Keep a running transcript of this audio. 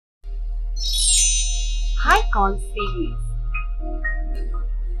icon series.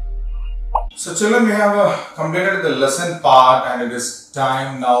 So children, we have completed the lesson part and it is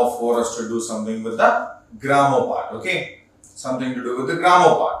time now for us to do something with the grammar part. Okay, something to do with the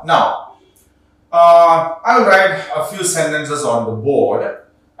grammar part. Now, I'll write a few sentences on the board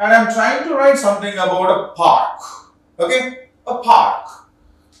and I'm trying to write something about a park. Okay, a park.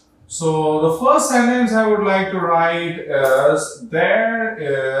 So the first sentence I would like to write is, there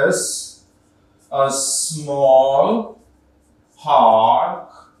is a small park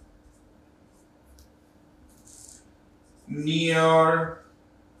near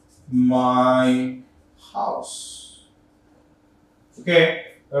my house. Okay,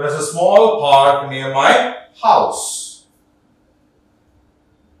 there is a small park near my house.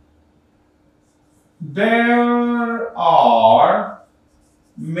 There are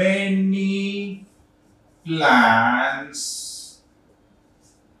many plants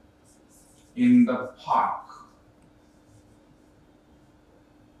in the park.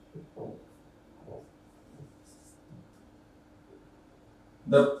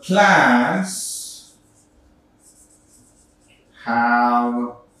 The plants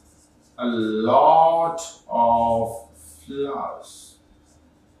have a lot of flowers.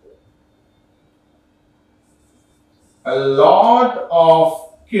 A lot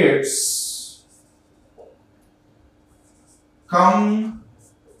of kids come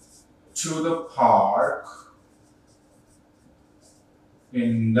to the park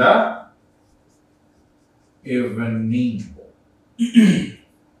in the evening.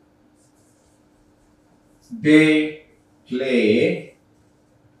 They play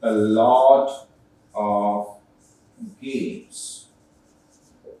a lot of games.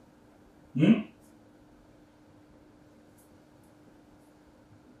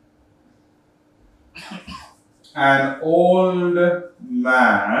 An old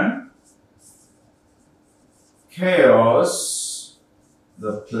man cares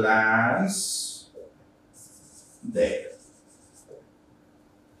the plants there.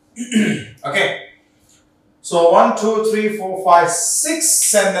 Okay. So 1, 2, 3, 4, 5, 6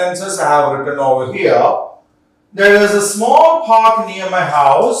 sentences I have written over here. There is a small park near my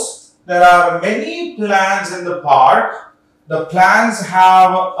house. There are many plants in the park. The plants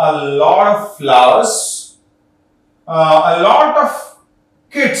have a lot of flowers. A lot of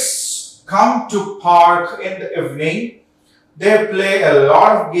kids come to park in the evening. They play a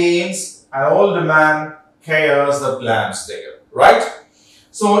lot of games. An old man cares the plants there, right?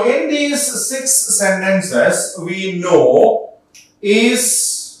 So in these 6 sentences, we know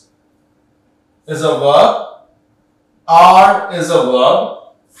is a verb, are is a verb,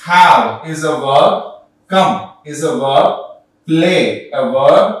 have is a verb, come is a verb, play a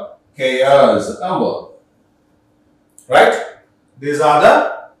verb, cares a verb. Right? These are the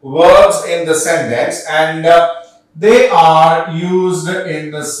verbs in the sentence and they are used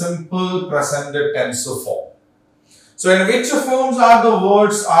in the simple present tense form. So in which forms are the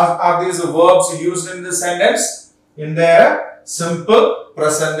words, are these verbs used in the sentence? In their simple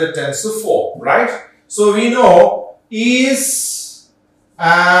present tense form, right? So we know is,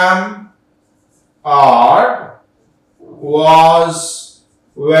 am, are, was,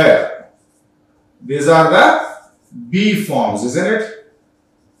 were. These are the be forms, isn't it?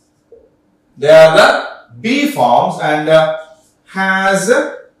 They are the be forms and has,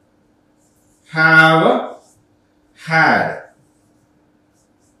 have, had.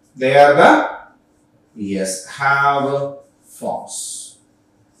 They are the, yes, have forms.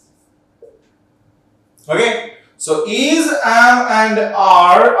 Okay. So is, am and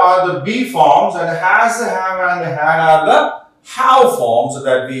are the be forms and has, have and had are the have forms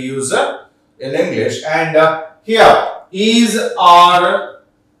that we use in English. And here is, are,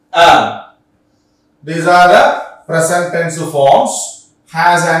 am. These are the present tense forms.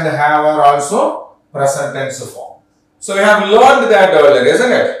 Has and have are also present tense form. So we have learned that earlier,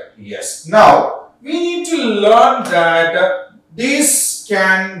 isn't it? Yes. Now we need to learn that this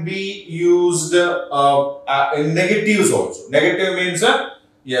can be used in negatives also. Negative means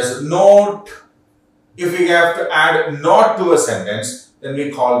yes, not. If we have to add not to a sentence, then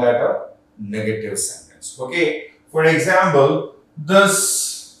we call that a negative sentence. Okay. For example,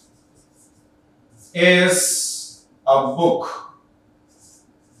 this is a book.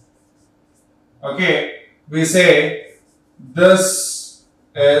 Okay. We say this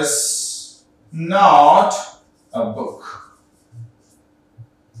is not a book.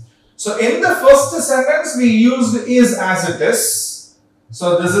 So in the first sentence we used is as it is.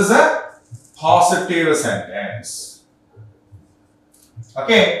 So this is a positive sentence.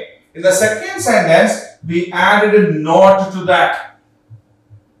 Okay. In the second sentence we added a not to that.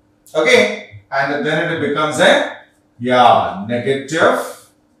 Okay. and then it becomes a negative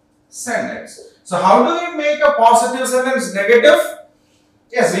sentence. So how do we make a positive sentence negative?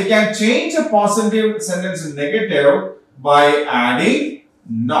 Yes, we can change a positive sentence negative by adding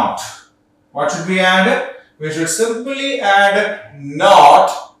not. What should we add? We should simply add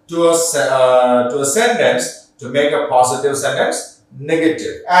not to a sentence to make a positive sentence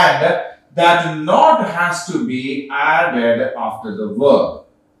negative. And that not has to be added after the verb.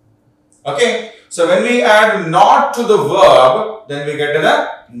 Okay, so when we add not to the verb, then we get the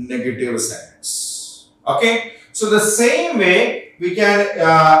negative sentence. Okay, so the same way we can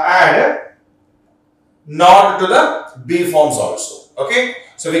add not to the be forms also. Okay,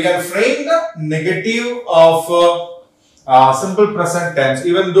 so we can frame the negative of simple present tense.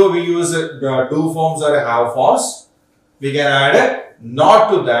 Even though we use the do forms or have forms, we can add not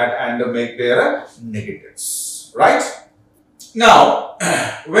to that and make their negatives. Right? Now,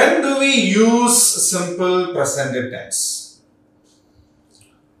 when do we use simple present tense?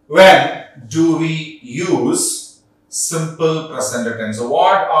 When do we use simple present tense? So,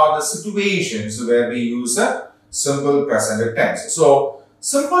 what are the situations where we use a simple present tense? So,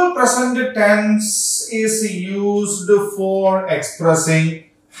 simple present tense is used for expressing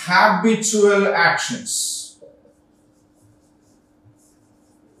habitual actions.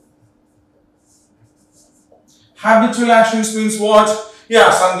 Habitual actions means what? Yeah,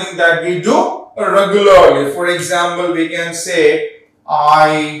 something that we do regularly. For example, we can say,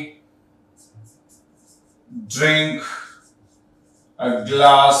 I drink a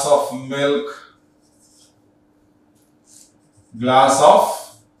glass of milk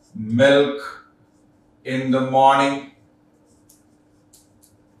in the morning.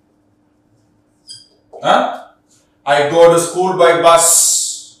 I go to school by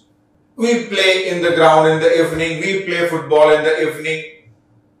bus. We play in the ground in the evening. We play football in the evening.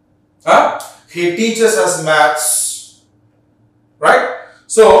 He teaches us maths. Right?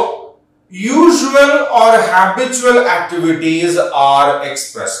 So, usual or habitual activities are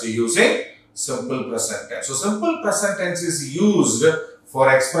expressed using simple present tense. So, simple present tense is used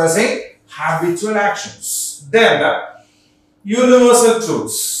for expressing habitual actions. Then, universal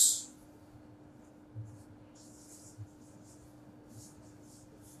truths.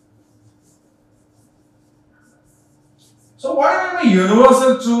 So, what are the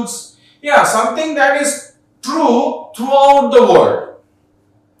universal truths? Yeah, something that is true throughout the world.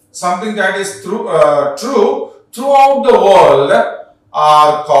 Something that is true throughout the world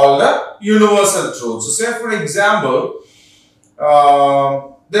are called universal truths. So, say for example,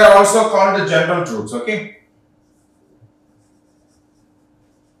 they are also called the general truths. Okay,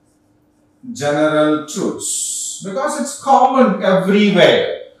 general truths, because it's common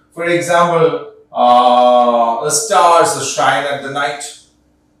everywhere. For example, the stars shine at the night.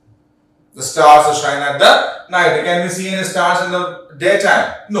 The stars shine at the night. Can we see any stars in the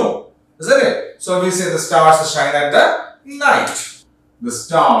daytime? No. Isn't it? So we say the stars shine at the night. The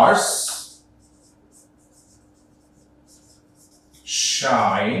stars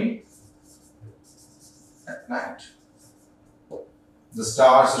shine at night. The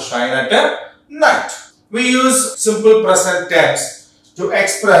stars shine at the night. We use simple present tense to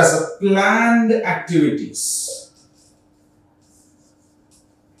express planned activities.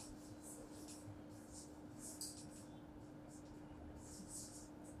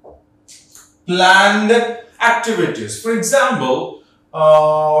 Planned activities. For example,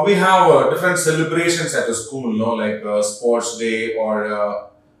 we have different celebrations at the school, like Sports Day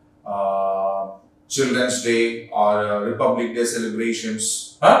or Children's Day or Republic Day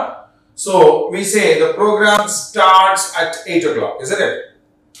celebrations. So, we say the program starts at 8 o'clock, isn't it?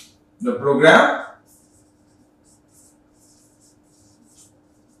 The program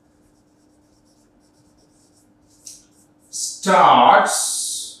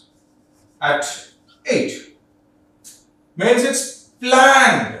starts at 8. Means it's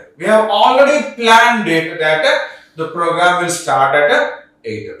planned. We have already planned it that the program will start at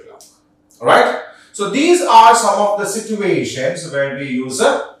 8 o'clock. Alright? So, these are some of the situations where we use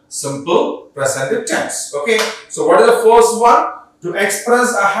a simple present tense. Okay, so what is the first one? To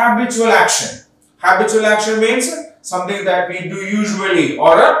express a habitual action. Habitual action means something that we do usually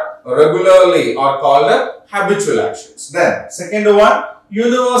or regularly are called habitual actions. Then, second one,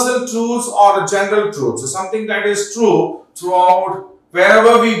 universal truths or general truths. So, something that is true throughout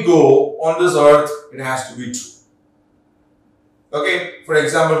wherever we go on this earth, it has to be true. Okay, for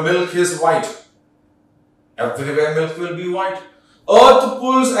example, milk is white. Everywhere milk will be white. Earth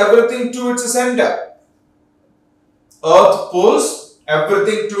pulls everything to its center. Earth pulls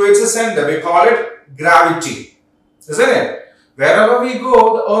everything to its center. We call it gravity. Isn't it? Wherever we go,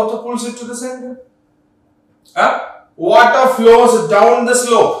 the earth pulls it to the center. Water flows down the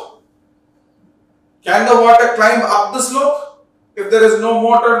slope. Can the water climb up the slope? If there is no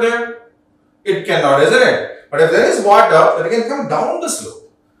water there, it cannot, isn't it? But if there is water, then it can come down the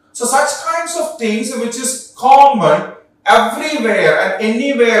slope. So such kinds of things which is common everywhere and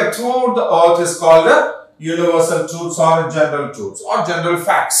anywhere throughout the earth is called the universal truths or general truths or general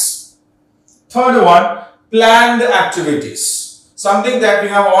facts. Third one, planned activities. Something that we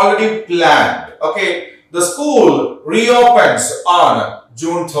have already planned. Okay. The school reopens on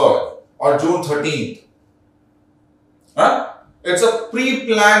June 3rd or June 13th. It's a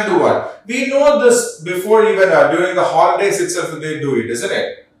pre-planned one. We know this before even during the holidays itself they do it, isn't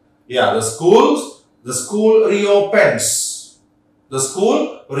it? Yeah, the school reopens. The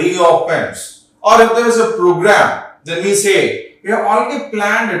school reopens. Or if there is a program, then we say, we have already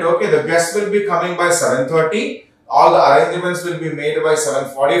planned it. Okay, the guests will be coming by 7:30. All the arrangements will be made by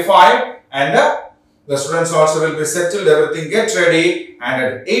 7:45 and the students also will be settled, everything get ready, and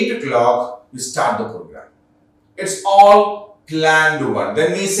at 8 o'clock we start the program. It's all planned one.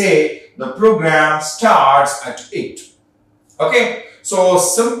 Then we say the program starts at 8. Okay, so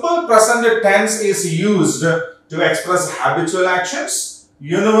simple present tense is used to express habitual actions,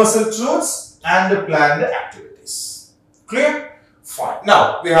 universal truths, and planned activities. Clear? Fine.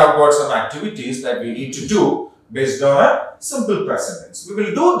 Now we have got some activities that we need to do based on a simple present tense. We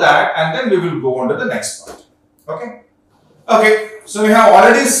will do that and then we will go on to the next part. Okay? Okay, so we have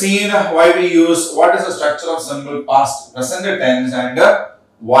already seen why we use, what is the structure of simple past present tense and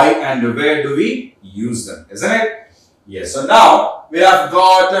why and where do we use them, isn't it? Yes, so now we have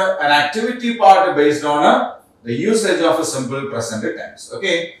got an activity part based on the usage of a simple present tense.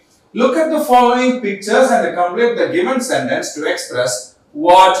 Okay, look at the following pictures and complete the given sentence to express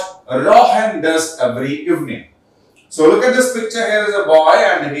what Rohan does every evening. So look at this picture. Here is a boy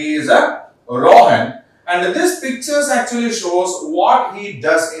and he is a Rohan, and this picture actually shows what he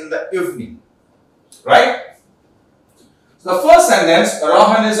does in the evening, right? So the first sentence,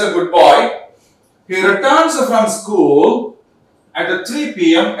 Rohan is a good boy. He returns from school at 3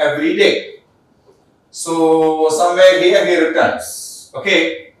 p.m. every day. So somewhere here he returns.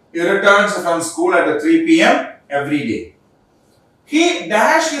 Okay, he returns from school at 3 p.m. every day. He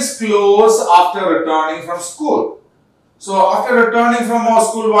dashes his clothes after returning from school. So after returning from our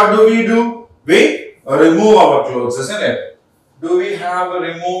school, what do? We remove our clothes, isn't it? Do we have a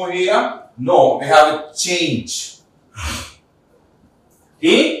remove here? No, we have a change.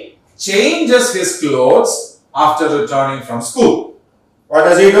 He changes his clothes after returning from school. What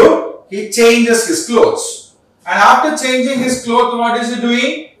does he do? He changes his clothes. And after changing his clothes, what is he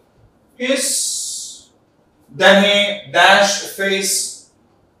doing? Then he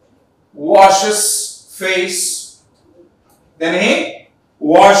washes face. Then he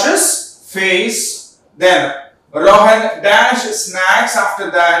washes face. Then Rohan snacks after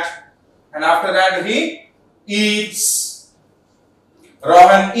that. And after that he eats.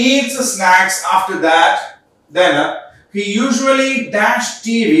 Rohan eats snacks after that. Then he usually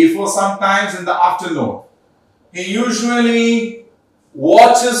TV for some times in the afternoon. He usually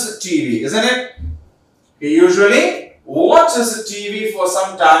watches TV, isn't it? He usually watches TV for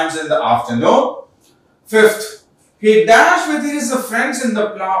some times in the afternoon. Fifth, he with his friends in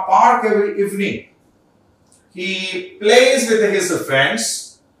the park every evening. He plays with his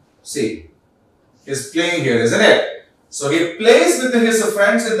friends. See, he's playing here, isn't it? So he plays with his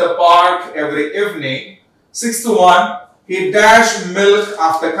friends in the park every evening. Sixth one, he milk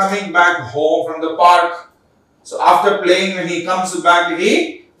after coming back home from the park. So after playing, when he comes back,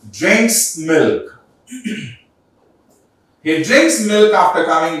 he drinks milk. He drinks milk after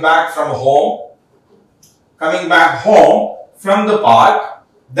coming back from the park.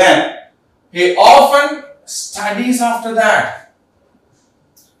 Then he often studies after that.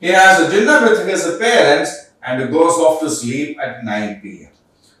 He has a dinner with his parents and goes off to sleep at 9 p.m.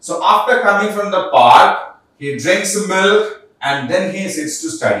 So after coming from the park, he drinks milk and then he sits to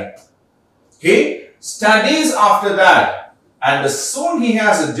study. He studies after that and soon he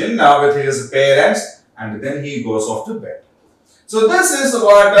has a dinner with his parents and then he goes off to bed. So this is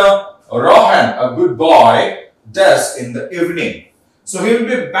what Rohan, a good boy, does in the evening. So he will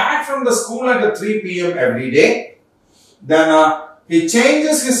be back from the school at 3 p.m. every day. Then he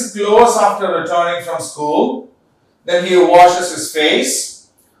changes his clothes after returning from school. Then he washes his face.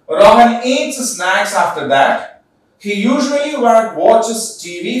 Rohan eats snacks after that. He usually watches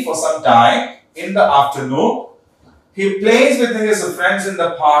TV for some time in the afternoon. He plays with his friends in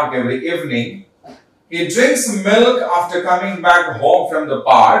the park every evening. He drinks milk after coming back home from the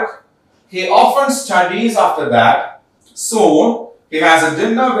park. He often studies after that. Soon he has a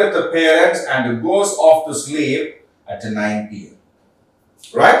dinner with the parents and goes off to sleep at 9 p.m.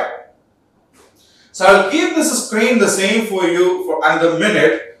 Right? So I'll keep this screen the same for you for another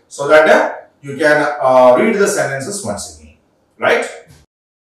minute so that you can read the sentences once again. Right?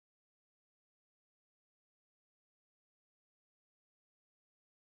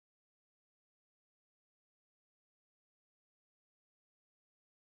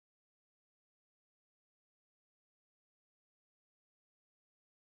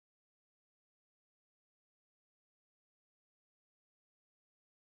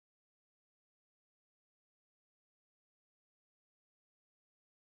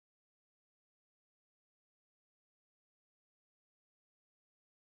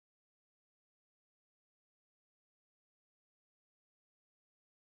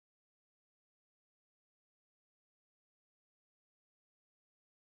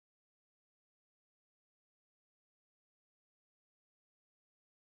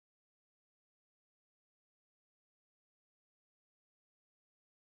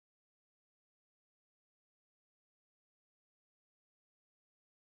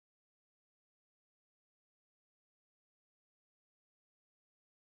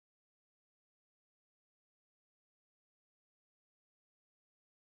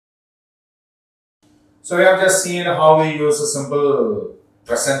 So we have just seen how we use a simple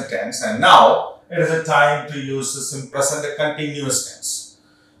present tense, and now it is a time to use the present continuous tense.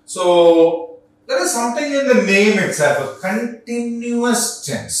 So there is something in the name itself, a continuous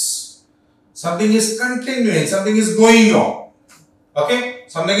tense. Something is continuing, something is going on. Okay,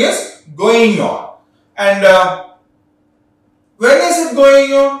 something is going on. And when is it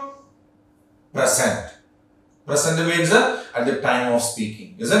going on? Present. Present means at the time of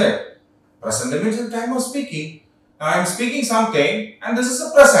speaking, isn't it? Present means at the time of speaking. Now I am speaking something and this is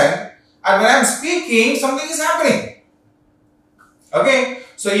a present, and when I am speaking something is happening. Okay,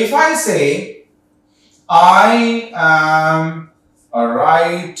 so if I say I am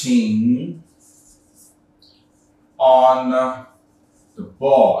writing on the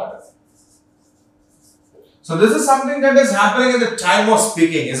board. So this is something that is happening at the time of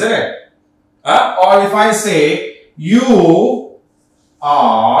speaking, isn't it? Or if I say you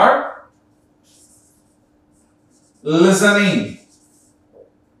are listening.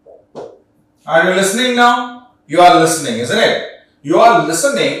 Are you listening now? You are listening, isn't it? You are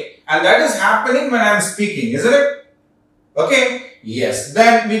listening, and that is happening when I am speaking, isn't it? Okay? Yes.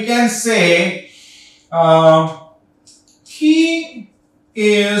 Then we can say he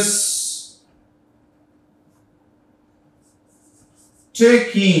is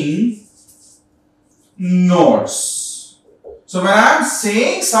taking notes. So when I am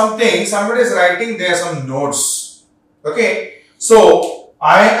saying something, somebody is writing there some notes. Okay, so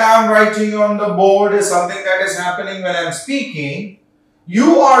I am writing on the board is something that is happening when I am speaking.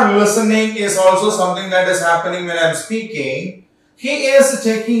 You are listening is also something that is happening when I am speaking. He is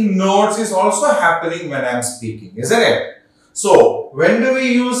taking notes is also happening when I am speaking, isn't it? So when do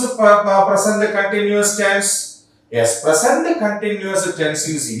we use present continuous tense? Yes, present continuous tense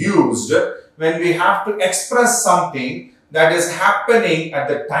is used when we have to express something that is happening at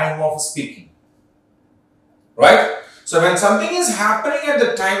the time of speaking. Right? So when something is happening at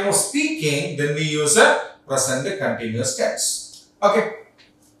the time of speaking, then we use a present continuous tense. Okay.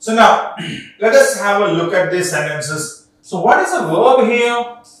 So now, let us have a look at these sentences. So what is a verb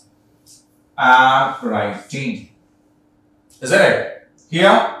here? Am writing. Isn't it?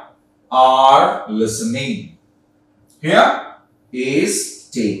 Here, are listening. Here, is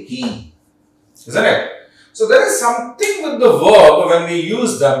taking. Isn't it? So there is something with the verb when we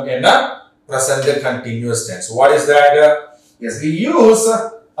use them in a present continuous tense. What is that? Yes, we use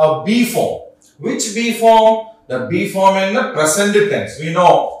a be form. Which be form? The be form in the present tense. We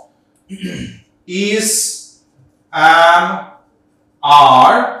know is, am,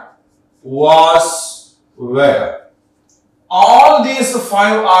 are, was, were. All these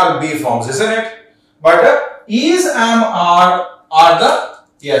five are be forms, isn't it? But is, am, are the,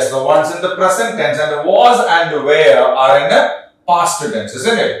 yes, the ones in the present tense, and the was and were are in the past tense,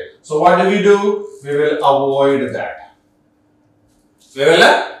 isn't it? So what do? We will avoid that. We will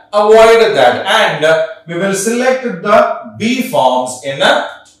avoid that, and we will select the be forms in a,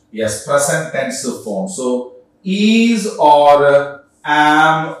 yes, present tense form. So is or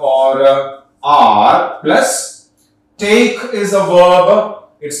am or are plus take is a verb.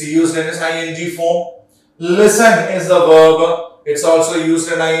 It's used in its ing form. Listen is a verb. It's also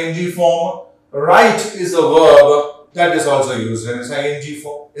used in ing form. Write is a verb. That is also used in its ing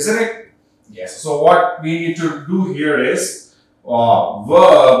form, isn't it? Yes. So what we need to do here is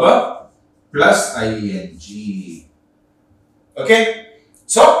verb plus ing. Okay.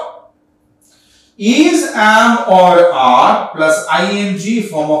 So, is, am or are plus ing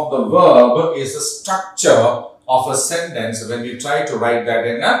form of the verb is the structure of a sentence when we try to write that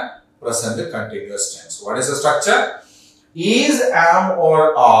in a present continuous tense. What is the structure? Is, am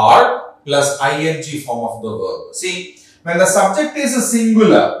or are plus ing form of the verb. See, when the subject is a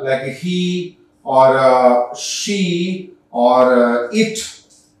singular like he or she or it,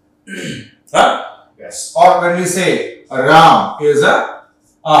 huh? Yes. Or when we say Ram is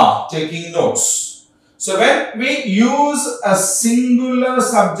taking notes. So when we use a singular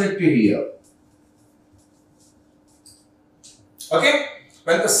subject here, okay,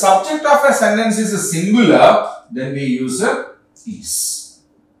 when the subject of a sentence is a singular, then we use a is.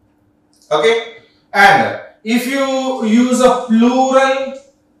 Okay, and if you use a plural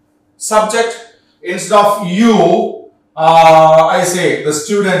subject instead of you, I say the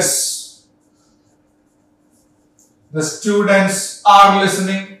students are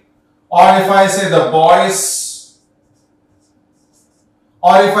listening, or if I say the boys,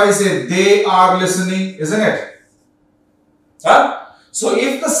 or if I say they are listening, isn't it? Huh? So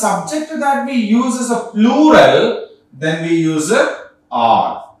if the subject that we use is a plural, then we use a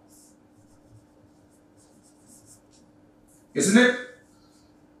are. Isn't it?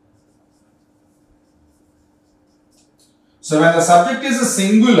 So when the subject is a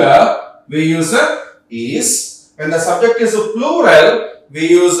singular, we use a is. When the subject is a plural, we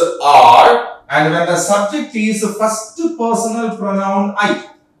use are. And when the subject is a first personal pronoun I,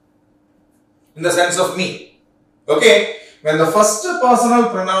 in the sense of me. Okay. When the first personal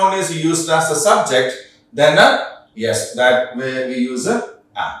pronoun is used as a subject, then yes, that way we use a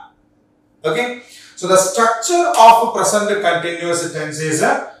am. Okay. So the structure of a present continuous tense is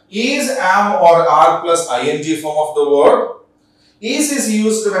am or are plus ing form of the word. Is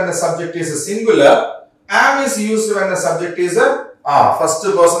used when the subject is a singular. Am is used when the subject is a first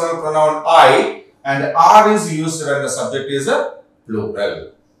personal pronoun I, and are is used when the subject is a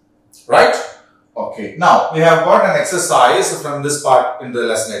plural. Right? Okay. Now we have got an exercise from this part in the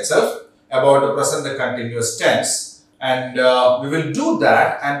lesson itself about the present continuous tense, and we will do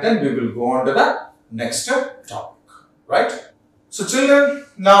that, and then we will go on to the next topic. Right? So children,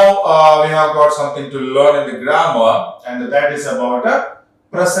 now we have got something to learn in the grammar, and that is about a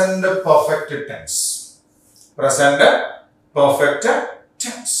present perfect tense. Present perfect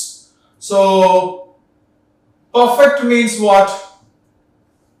tense. So perfect means what?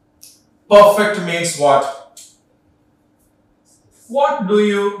 Perfect means what? What do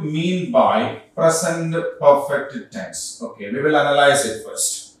you mean by present perfect tense? Okay, we will analyze it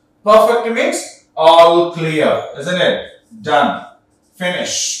first. Perfect means all clear, isn't it? Done,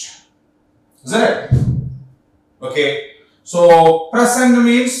 finished, isn't it? Okay, so present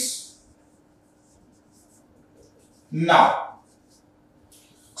means now.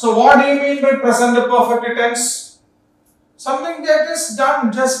 So what do you mean by present perfect tense? Something that is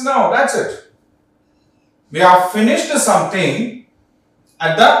done just now, that's it. We have finished something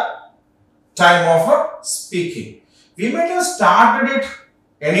at the time of speaking. We might have started it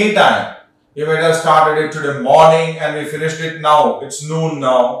any time. We might have started it today morning and we finished it now. It's noon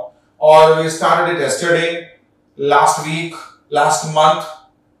now. Or we started it yesterday, last week, last month.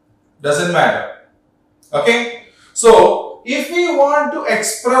 Doesn't matter. Okay? So, if we want to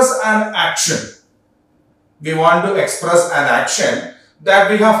express an action,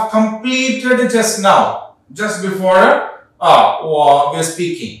 that we have completed just now, just before we're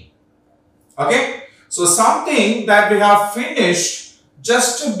speaking. Okay? So, something that we have finished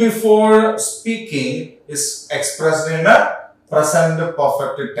just before speaking is expressed in a present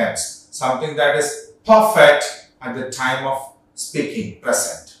perfect tense. Something that is perfect at the time of speaking,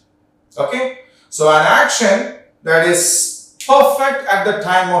 present. Okay? So, an action that is perfect at the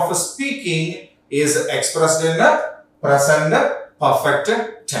time of speaking is expressed in the present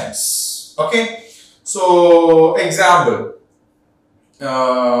perfect tense. Okay? So, example,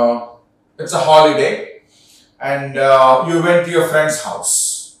 it's a holiday and you went to your friend's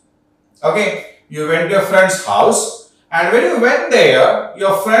house. Okay? You went to your friend's house, and when you went there,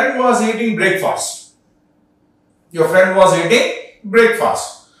 your friend was eating breakfast. Your friend was eating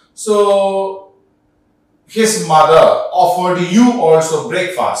breakfast. So, his mother offered you also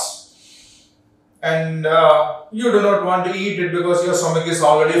breakfast. And you do not want to eat it because your stomach is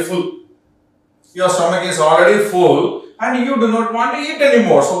already full. Your stomach is already full and you do not want to eat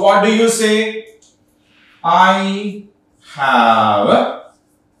anymore. So what do you say? I have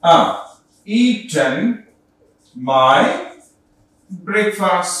eaten my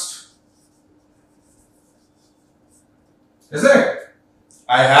breakfast. Isn't it?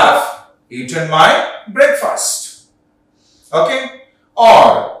 I have eaten my breakfast. Okay?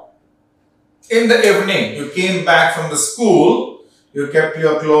 Or in the evening, you came back from the school, you kept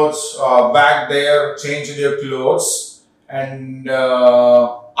your clothes back there, changed your clothes, and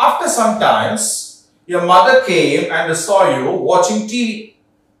after some times, your mother came and saw you watching TV.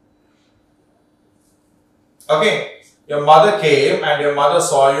 Okay? Your mother came and your mother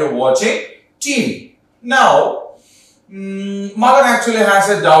saw you watching TV. Now, mother actually has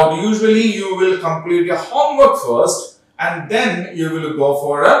a doubt. Usually, you will complete your homework first and then you will go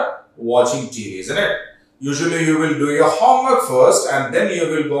for watching TV, isn't it? Usually, you will do your homework first and then you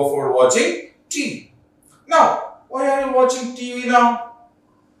will go for watching TV. Now, why are you watching TV now?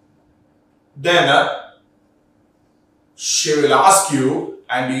 Then, she will ask you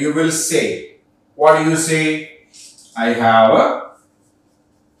and you will say, what do you say? I have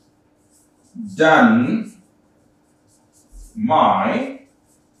done my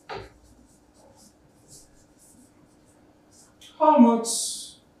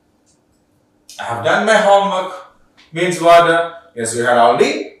homeworks. I have done my homework. Means what? Yes, you had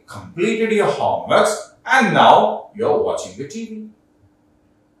already completed your homeworks and now you are watching the TV.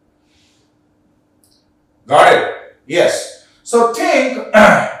 Got it? Yes. So think,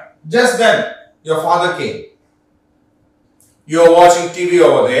 just then your father came. You are watching TV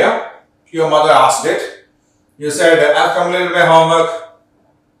over there. Your mother asked it. You said, I have completed my homework.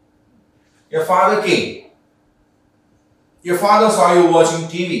 Your father came. Your father saw you watching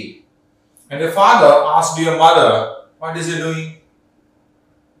TV. And your father asked your mother, what is he doing?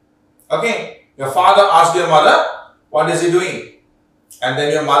 Okay. Your father asked your mother, what is he doing? And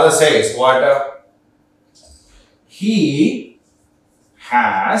then your mother says, what? He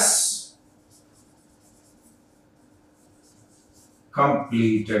has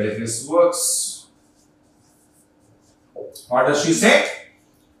completed his works. What does she say?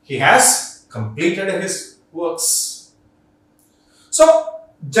 He has completed his works. So,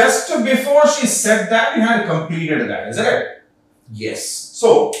 just before she said that, he had completed that, isn't it? Yes.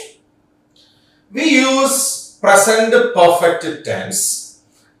 So, we use present perfect tense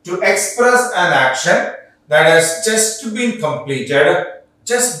to express an action that has just been completed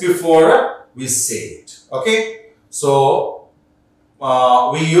just before we say it. Okay? So,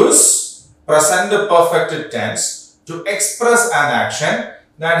 we use present perfect tense to express an action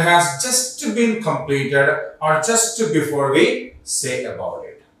that has just been completed or just before we say about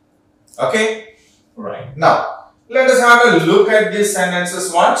it. Okay? Right. Now, let us have a look at these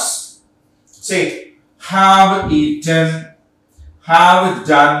sentences once. See, have eaten, have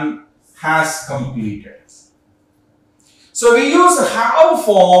done, has completed. So, we use have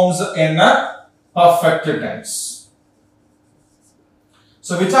forms in a perfect tense.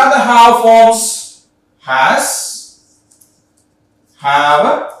 So, which are the have forms? Has,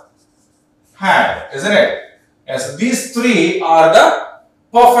 have, had, isn't it? Yes, these three are the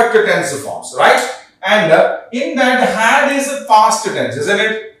perfect tense forms, right? And in that, had is a past tense, isn't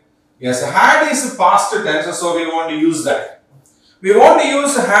it? Yes, had is a past tense, so we want to use that. We want to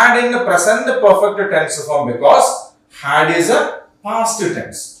use had in the present perfect tense form because had is a past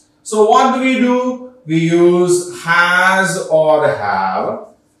tense. So, what do? We use has or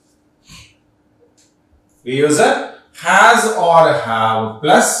have. We use a has or have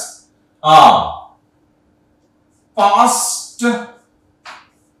plus past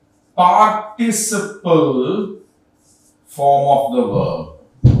participle form of the verb.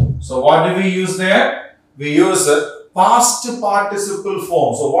 So, what do we use there? We use a past participle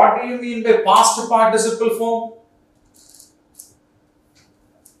form. So, what do you mean by past participle form?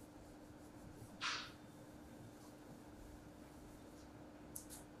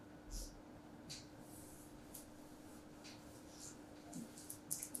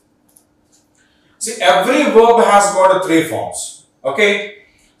 See, every verb has got three forms. Okay.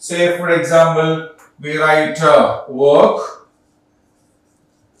 Say, for example, we write work.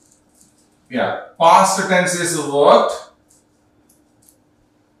 Yeah. Past tense is worked.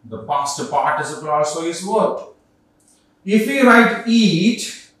 The past participle also is worked. If we write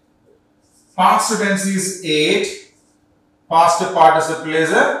eat, past tense is ate. Past participle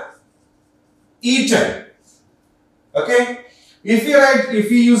is eaten. Okay. If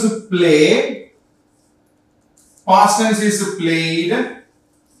we use play, past tense is played.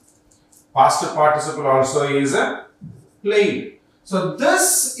 Past participle also is played. So,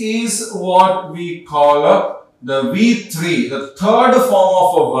 this is what we call the V3, the third form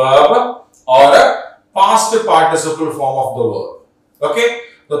of a verb or a past participle form of the verb. Okay?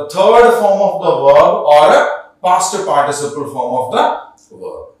 The third form of the verb or a past participle form of the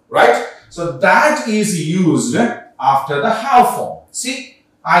verb. Right? So, that is used after the have form. See,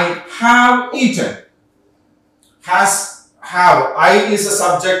 I have eaten. Has have. I is a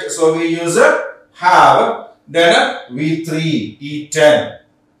subject, so we use a have. Then a V3, eaten.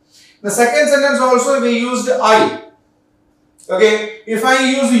 The second sentence also we used I. Okay, if I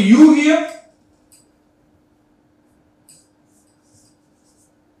use you here,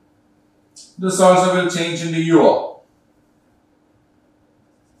 this also will change into your.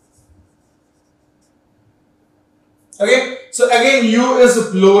 Okay, so again you is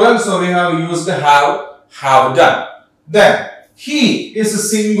plural, so we have used have done. Then he is a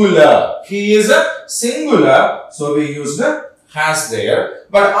singular. He is a singular, so we used has there.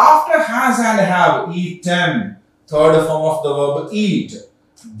 But after has and have, eaten, third form of the verb eat,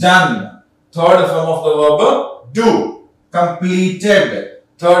 done, third form of the verb do, completed,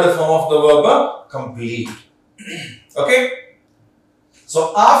 third form of the verb complete. Okay.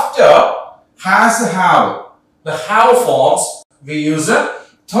 So after has have, the have forms, we use a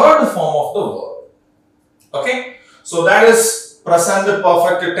third form of the verb. Okay. So that is present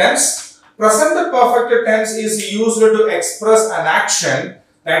perfect tense. Present perfect tense is used to express an action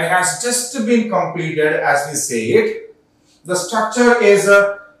that has just been completed as we say it. The structure is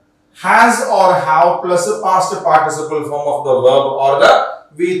has or have plus a past participle form of the verb or the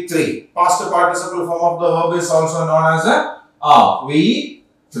V3. Past participle form of the verb is also known as a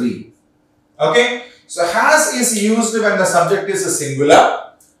V3. Okay. So has is used when the subject is a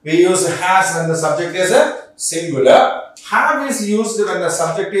singular. We use has when the subject is a singular. Have is used when the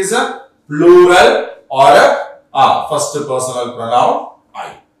subject is a plural or a first personal pronoun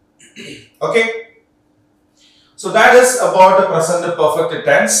I. Okay. So that is about the present perfect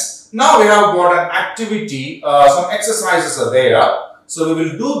tense. Now we have got an activity. Some exercises are there. So we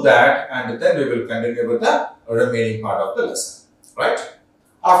will do that and then we will continue with the remaining part of the lesson. Right.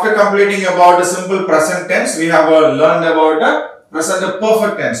 After completing about the simple present tense, we have learned about the present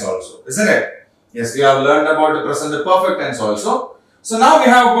perfect tense also, isn't it? Yes, we have learned about the present perfect tense also. So now we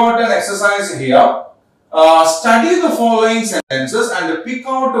have got an exercise here. Study the following sentences and pick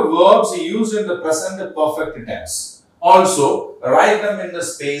out the verbs used in the present perfect tense. Also, write them in the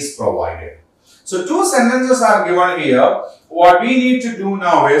space provided. So two sentences are given here. What we need to do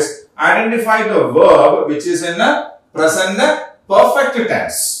now is identify the verb which is in the present perfect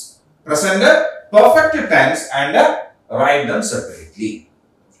tense. Present perfect tense and write them separately.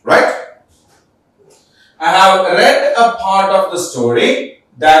 Right? I have read a part of the story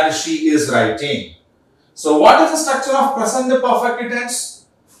that she is writing. So what is the structure of present perfect tense?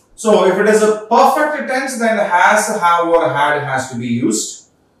 So if it is a perfect tense, then has, have or had has to be used.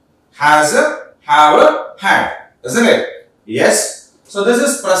 Has, have, had. Isn't it? Yes. So this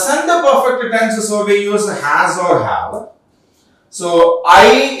is present perfect tense, so we use has or have. So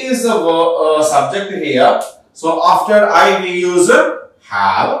I is the subject here. So after I we use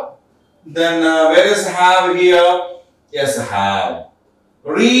have. Then where is have here? Yes, have.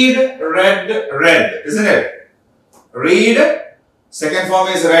 Read, read, read. Isn't it? Read. Second form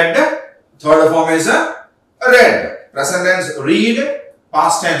is read. Third form is read. Present tense read.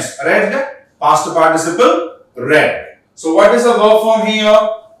 Past tense read. Past participle read. So what is the verb form here?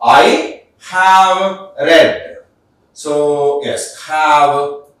 I have read. So yes,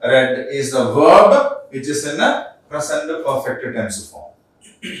 have read is the verb which is in a present perfect tense form.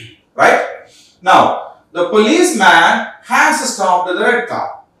 Right? Now, the policeman has stopped the red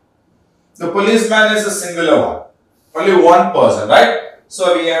car. The policeman is a singular one. Only one person, right?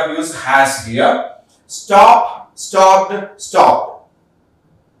 So we have used has here. Stop, stopped, stopped.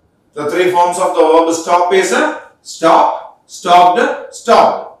 The three forms of the verb stop is stop, stopped,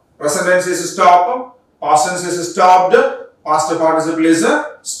 stopped. Present tense is stop, past tense is stopped, past participle is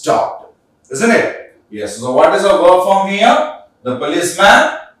stopped. Isn't it? Yes. So what is the verb form here? The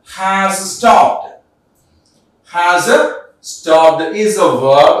policeman has stopped. Has stopped is a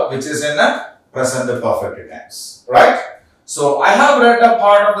verb which is in a present perfect tense. Right? So I have read a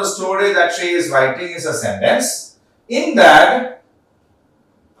part of the story that she is writing is a sentence. In that,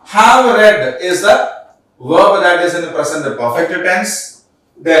 have read is the verb that is in the present perfect tense.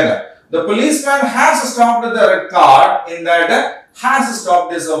 Then the policeman has stopped the red car. In that, has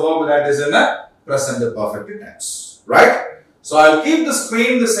stopped is a verb that is in a present perfect tense. Right? So I'll keep the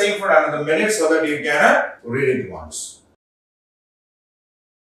screen the same for another minute so that you can read it once.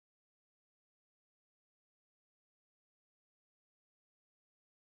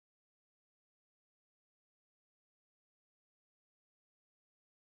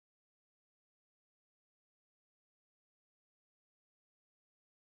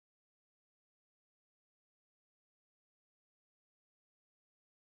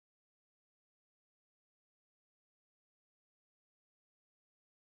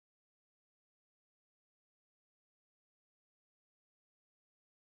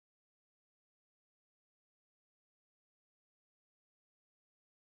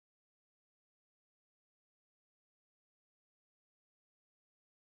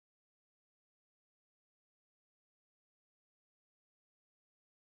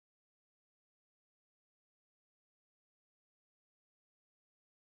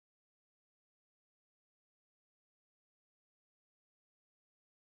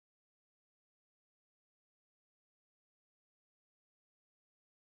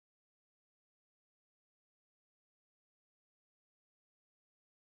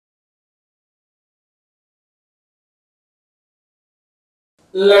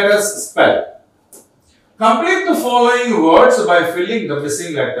 let us spell. Complete the following words by filling the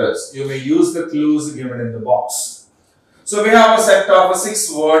missing letters. You may use the clues given in the box. So we have a set of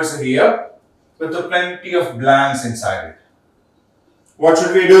 6 words here with plenty of blanks inside it. What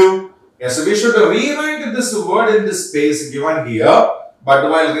should we do? Yes, we should rewrite this word in this space given here. But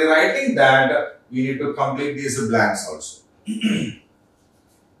while rewriting that, we need to complete these blanks also.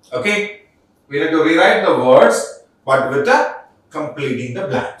 Okay? We need to rewrite the words, but with completing the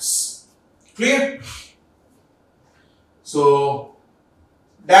blanks. Clear? So,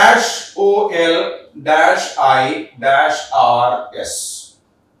 dash OL dash I dash RS.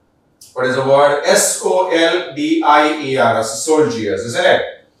 What is the word? SOLDIERS, soldiers, isn't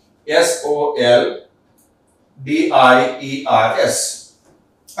it? SOLDIERS.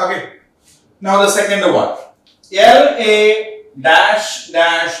 Okay. Now the second one. LA dash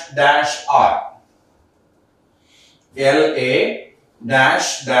dash dash R. LA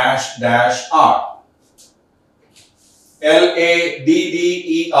dash dash dash R.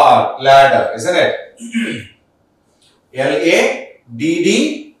 LADDER, ladder, isn't it?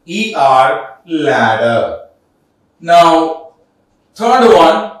 LADDER, ladder. Now, third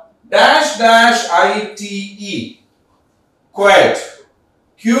one, dash dash ITE, quite,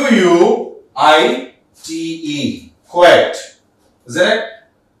 QUITE, quite, isn't it?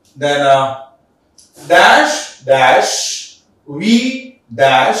 Then dash dash V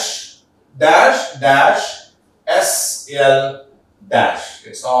dash dash dash SL dash.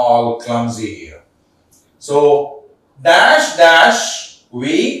 It's all clumsy here. So dash dash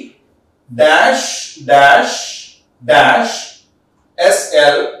V dash dash dash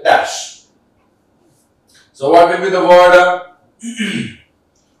SL dash. So what will be the word?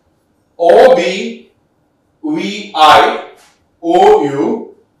 OBVIOUSLY,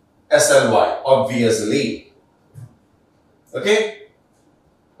 obviously. Okay?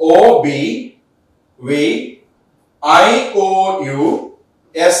 OBVIOUSLY.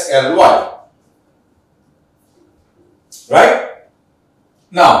 Right?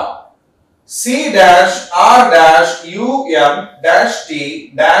 Now, C dash R dash UM dash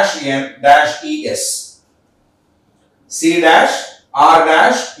T dash N dash ES. C dash R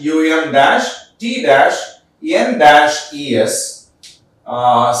dash UM dash T dash N dash ES.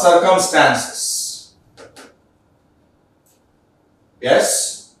 Circumstances.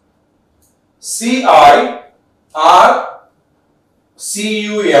 Yes. CIRCUMSTANCES.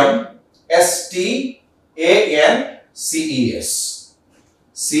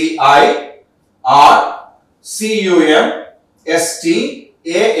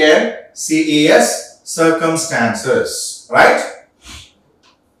 CIRCUMSTANCES, circumstances, right?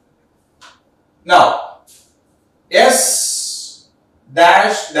 Now, S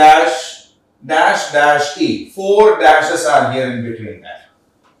dash dash dash dash E. 4 dashes are here in between that.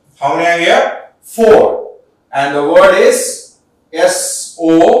 How many are here? 4. And the word is SOLACE.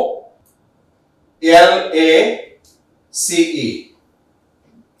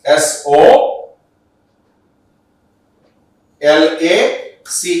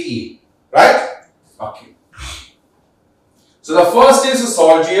 SOLACE, right? Okay. So the first is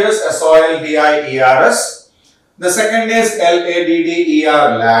soldiers, SOLDIERS. The second is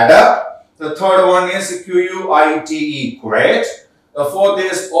LADDER, ladder. The third one is QUITE, quit. The fourth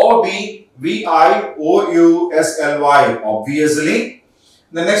is OBVIOUSLY, obviously.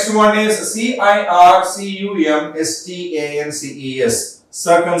 The next one is CIRCUMSTANCES,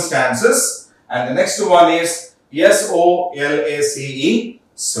 circumstances. And the next one is SOLACE,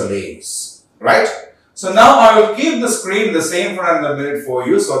 solace. Right? So now I will keep the screen the same for another minute for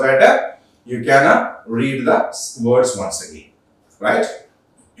you so that you can read the words once again. Right?